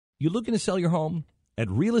You looking to sell your home? At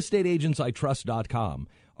realestateagentsitrust.com,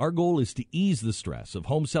 our goal is to ease the stress of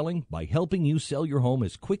home selling by helping you sell your home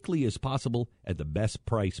as quickly as possible at the best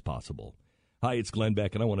price possible. Hi, it's Glenn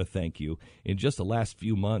Beck, and I want to thank you. In just the last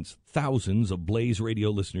few months, thousands of Blaze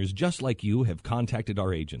Radio listeners just like you have contacted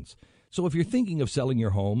our agents. So if you're thinking of selling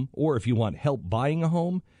your home, or if you want help buying a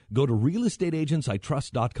home, go to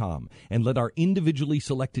realestateagentsitrust.com and let our individually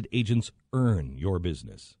selected agents earn your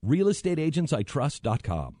business.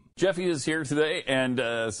 realestateagentsitrust.com. Jeffy is here today, and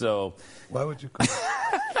so... Why would you...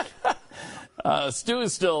 Stu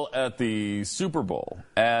is still at the Super Bowl,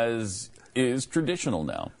 as is traditional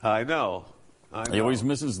now. I know. He always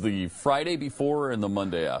misses the Friday before and the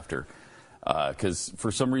Monday after, because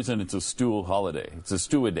for some reason it's a Stu holiday. It's a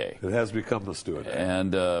Stu-a-day. It has become the Stu-a-day.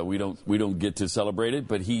 And we don't get to celebrate it,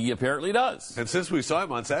 but he apparently does. And since we saw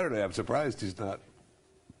him on Saturday, I'm surprised he's not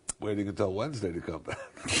waiting until Wednesday to come back.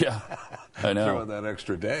 Yeah, I know. Throwing that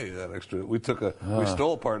extra day, we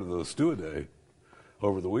stole part of the Stu-a-day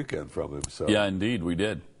over the weekend from him. So. Yeah, indeed, we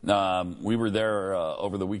did. We were there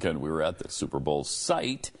over the weekend. We were at the Super Bowl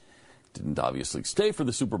site. Didn't obviously stay for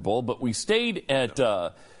the Super Bowl, but we stayed at,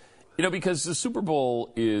 because the Super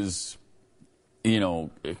Bowl is,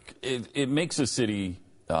 it makes a city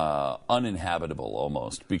uninhabitable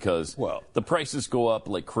almost because the prices go up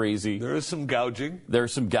like crazy. There is some gouging.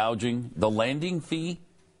 There's some gouging. The landing fee,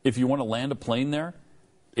 if you want to land a plane there,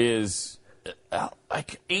 is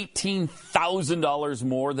like $18,000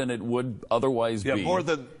 more than it would otherwise be. Yeah, more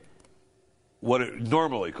than what it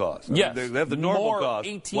normally costs. Yes. They have the normal cost.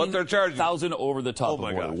 What they're charging. $18,000 over the top of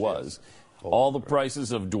what it was. Yes. All the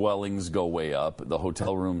prices of dwellings go way up. The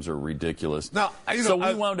hotel rooms are ridiculous. Now, so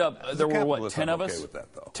we wound up, there were, 10 of us? With that,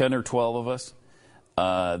 10 or 12 of us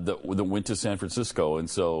that went to San Francisco. And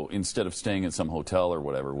so instead of staying in some hotel or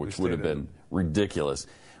whatever, which would have been ridiculous,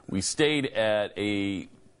 we stayed at a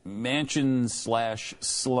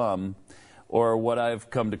mansion/slum, or what I've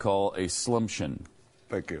come to call a slumption.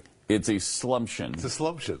 Thank you. It's a slumption. It's a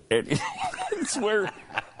slumption. It's where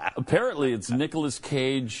apparently it's Nicolas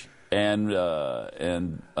Cage and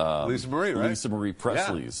Lisa Marie, right? Lisa Marie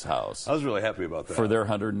Presley's house. I was really happy about that. For their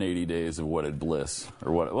 180 days of wedded bliss,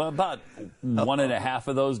 or what? Well, about 1.5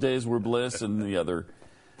 of those days were bliss, and the other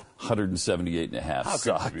 178.5 How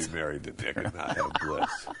sucked. could you be married to Dick and not have bliss?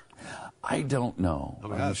 I don't know.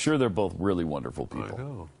 I'm sure they're both really wonderful people. I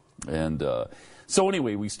know. And so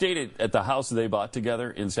anyway, we stayed at the house they bought together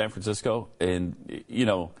in San Francisco, and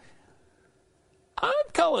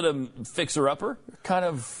I'd call it a fixer-upper kind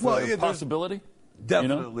of possibility.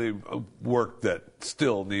 Definitely work that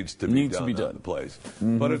still needs to be done in the place.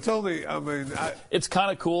 Mm-hmm. But it's only, it's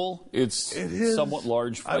kind of cool. It is somewhat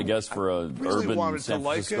large, I guess, for a urban San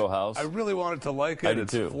Francisco house. I really wanted to like it. I did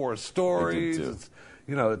it's too. 4 stories.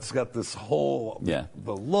 It's got this whole,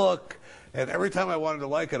 the look. And every time I wanted to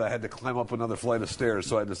like it, I had to climb up another flight of stairs.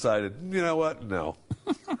 So I decided, you know what? No,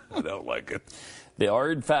 I don't like it. They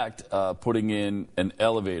are, in fact, putting in an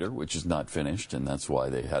elevator, which is not finished, and that's why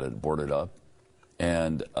they had it boarded up.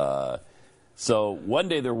 And so one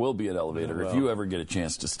day there will be an elevator if you ever get a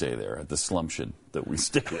chance to stay there at the slumption that we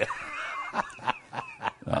stay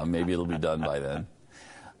at. Maybe it'll be done by then.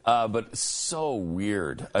 But so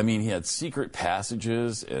weird. I mean, he had secret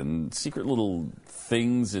passages and secret little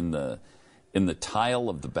things in the tile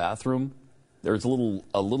of the bathroom. There's a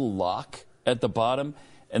little lock at the bottom,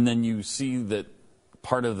 and then you see that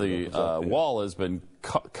part of the wall has been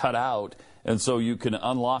cut out, and so you can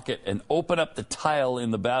unlock it and open up the tile in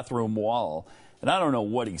the bathroom wall. And I don't know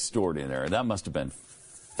what he stored in there. That must have been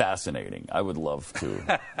fascinating. I would love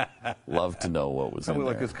to know what was in there. Probably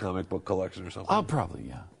like his comic book collection or something. Oh, probably,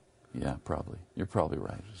 yeah. Yeah, probably. You're probably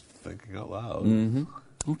right. Just thinking out loud. Mm-hmm.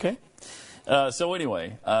 Okay. So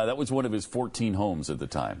anyway, that was one of his 14 homes at the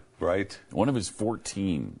time. Right. One of his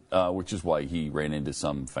 14, which is why he ran into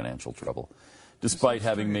some financial trouble, despite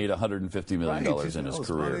having made $150 million in his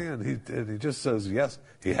career. And he just says yes.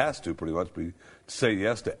 He has to pretty much say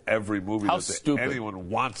yes to every movie anyone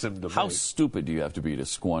wants him to make. How stupid do you have to be to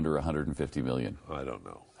squander $150 million? I don't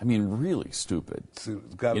know. I mean, really stupid.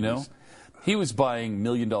 He was buying $1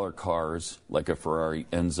 million cars like a Ferrari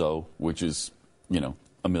Enzo, which is, $1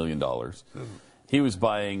 million. He was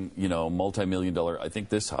buying, multi-million-dollar. I think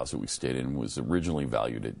this house that we stayed in was originally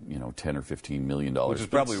valued at, $10 or $15 million. Which is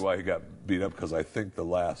probably why he got beat up, because I think the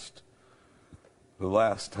last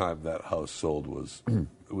time that house sold was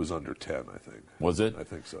it was under 10. I think. Was it? I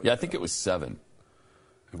think so. Yeah, I think it was 7.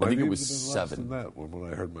 I think it was 7. Than that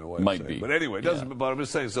when I heard my wife Might say. be. But anyway, it doesn't. But I'm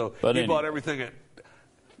just saying. So he bought everything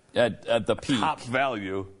at the peak, top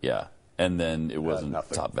value. Yeah, and then it wasn't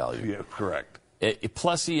top value. Yeah, correct.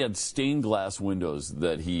 Plus, he had stained glass windows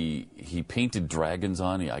that he painted dragons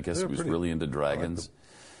on. I guess he was really into dragons.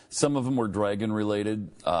 Some of them were dragon related.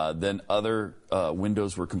 Then other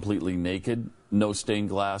windows were completely naked, no stained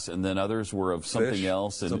glass, and then others were of something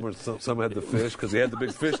else. And some had the fish because he had the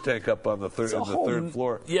big fish tank up on the third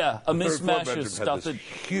floor. Yeah, a mishmash of stuff that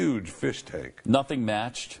huge fish tank. Nothing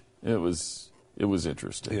matched. It was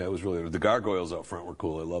interesting. Yeah, it was really. The gargoyles out front were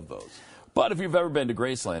cool. I love those. But if you've ever been to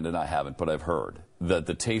Graceland, and I haven't, but I've heard that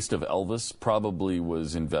the taste of Elvis probably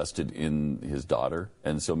was invested in his daughter,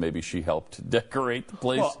 and so maybe she helped decorate the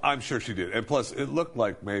place. Well, I'm sure she did. And plus, it looked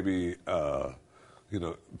like maybe, no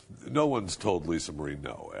one's told Lisa Marie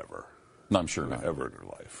no ever. I'm sure not. Ever in her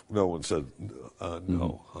life. No one said,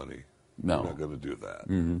 no, honey. No. You're not going to do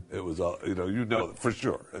that. It was all, for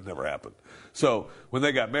sure. It never happened. So when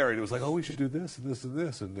they got married, it was like, oh, we should do this and this and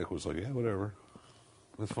this. And Nick was like, yeah, whatever.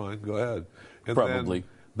 That's fine. Go ahead. And probably.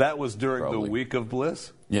 That was during the week of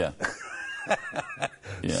bliss? Yeah.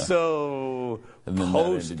 Yeah. So,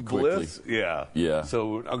 post-bliss? Yeah. Yeah.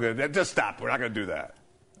 So, okay, just stop. We're not going to do that.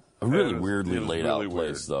 A really weirdly laid out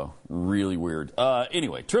place, though. Really weird.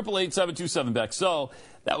 Anyway, 888-727-BECK. So,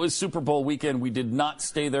 that was Super Bowl weekend. We did not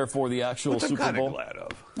stay there for the actual Super Bowl. I'm glad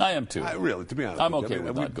of. I am, too. Really, to be honest. I'm okay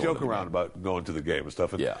with that. We joke around about going to the game and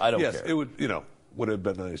stuff. And yeah, I don't care. Yes, it would, would have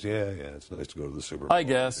been nice. Yeah, it's nice to go to the Super Bowl. I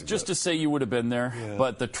guess, just to say you would have been there. Yeah.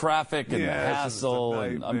 But the traffic and the hassle,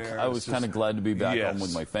 and I was kind of glad to be back home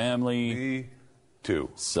with my family. Me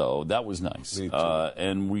too. So that was nice. Me too.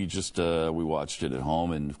 And we just we watched it at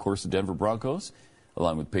home. And, of course, the Denver Broncos,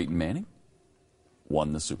 along with Peyton Manning,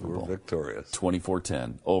 won the Super Bowl. Victorious.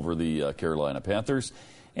 24-10 over the Carolina Panthers.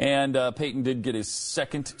 And Peyton did get his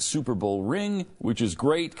second Super Bowl ring, which is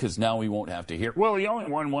great because now we won't have to hear, well, he only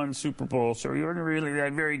won one Super Bowl, so he wasn't really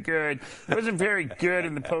that very good. He wasn't very good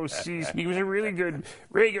in the postseason. He was a really good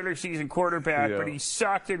regular season quarterback, but he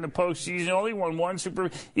sucked in the postseason. Only won one Super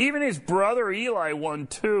Bowl. Even his brother Eli won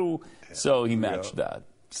two, so he matched that.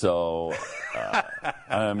 So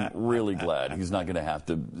I'm really glad he's not going to have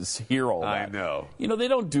to hear all that. I know. They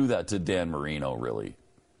don't do that to Dan Marino, really.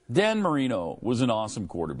 Dan Marino was an awesome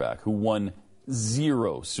quarterback who won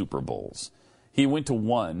 0 Super Bowls. He went to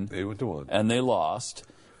one. And they lost.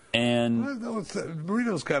 And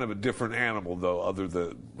Marino's kind of a different animal, though,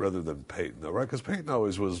 rather than Peyton, though, right? Because Peyton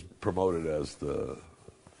always was promoted as the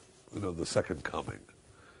second coming,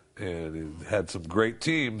 and he had some great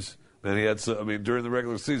teams. And he had during the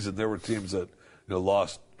regular season, there were teams that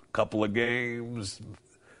lost a couple of games.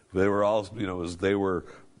 They were all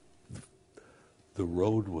the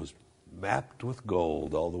road was mapped with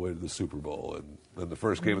gold all the way to the Super Bowl, and then the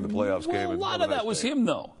first game of the playoffs came. A lot of that was him,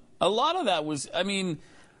 though. A lot of that was,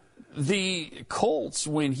 the Colts,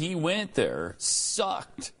 when he went there,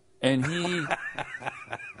 sucked, and he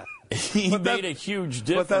made a huge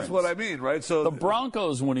difference. But that's what I mean, right? So the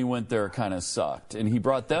Broncos, when he went there, kind of sucked, and he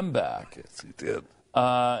brought them back. Yes, he did.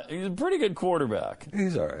 He's a pretty good quarterback.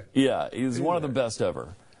 He's all right. Yeah, he's one of the best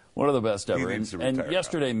ever. One of the best ever. He needs to retire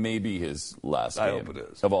yesterday may be his last game I hope it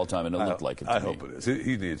is. of all time, and it looked like it to me. I hope it is.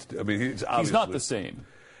 He needs to. He's not the same.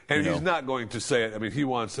 And he's not going to say it. He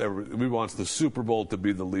wants the Super Bowl to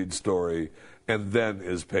be the lead story, and then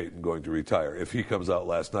is Peyton going to retire? If he comes out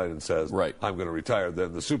last night and says, I'm going to retire,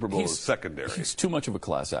 then the Super Bowl is secondary. He's too much of a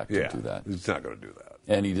class act to do that. He's not going to do that.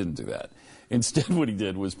 And he didn't do that. Instead, what he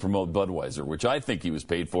did was promote Budweiser, which I think he was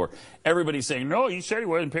paid for. Everybody's saying, no, he said he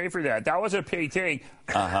wasn't paid for that. That wasn't a paid thing.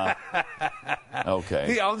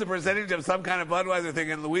 Okay. He owns a percentage of some kind of Budweiser thing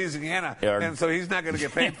in Louisiana, and so he's not going to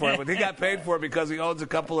get paid for it. But he got paid for it because he owns a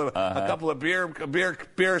couple of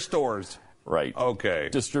beer stores. Right. Okay.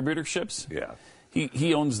 Distributorships? Yeah.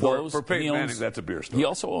 He owns those. For Peyton Manning, that's a beer store. He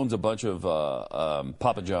also owns a bunch of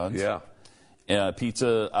Papa John's. Yeah.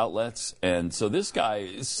 Pizza outlets, and so this guy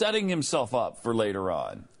is setting himself up for later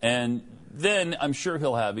on, and then I'm sure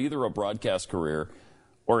he'll have either a broadcast career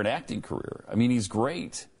or an acting career. He's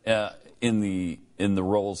great in the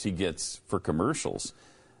roles he gets for commercials.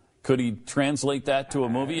 Could he translate that to a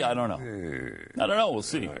movie? I don't know. We'll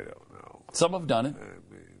see. I don't know. Some have done it.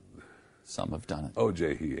 Some have done it.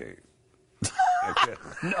 OJ, he ain't.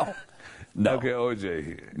 No. Okay,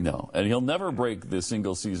 OJ. No, and he'll never break the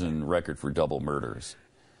single-season record for double murders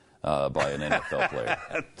by an NFL player.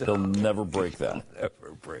 He'll never break that.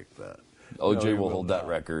 Never break that. OJ will hold that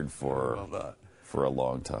record for a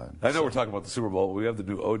long time. I know we're talking about the Super Bowl. We have the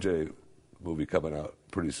new OJ movie coming out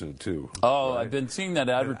pretty soon, too. Oh, right? I've been seeing that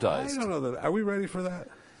advertised. I don't know that. Are we ready for that?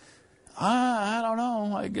 I don't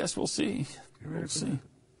know. I guess we'll see. We'll see.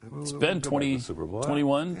 It's been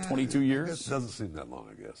 21, 22 years. It doesn't seem that long,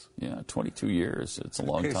 I guess. Yeah, 22 years. It's a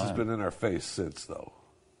long time. The case has been in our face since, though.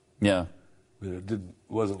 Yeah.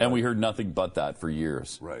 Wasn't. And we heard nothing but that for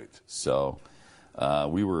years. Right. So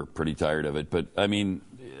we were pretty tired of it. But, I mean,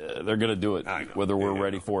 they're going to do it, whether we're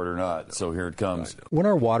ready for it or not. So here it comes. When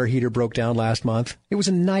our water heater broke down last month, it was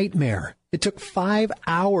a nightmare. It took 5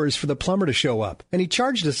 hours for the plumber to show up, and he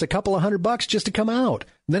charged us a couple of $100 just to come out.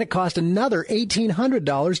 And then it cost another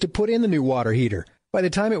 $1,800 to put in the new water heater. By the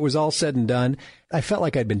time it was all said and done, I felt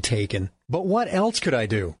like I'd been taken. But what else could I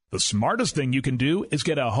do? The smartest thing you can do is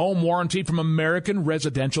get a home warranty from American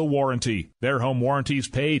Residential Warranty. Their home warranties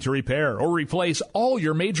pay to repair or replace all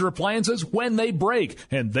your major appliances when they break,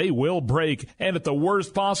 and they will break, and at the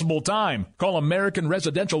worst possible time. Call American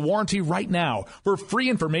Residential Warranty right now for free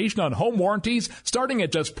information on home warranties starting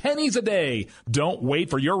at just pennies a day. Don't wait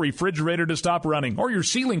for your refrigerator to stop running or your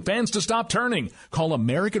ceiling fans to stop turning. Call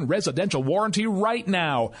American Residential Warranty right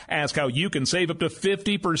now. Ask how you can save up to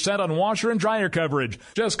 50% on washer and dryer coverage.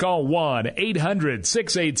 Just call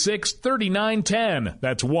 1-800-686-3910.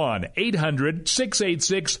 That's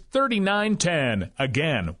 1-800-686-3910.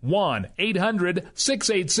 Again,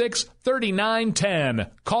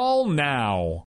 1-800-686-3910. Call now.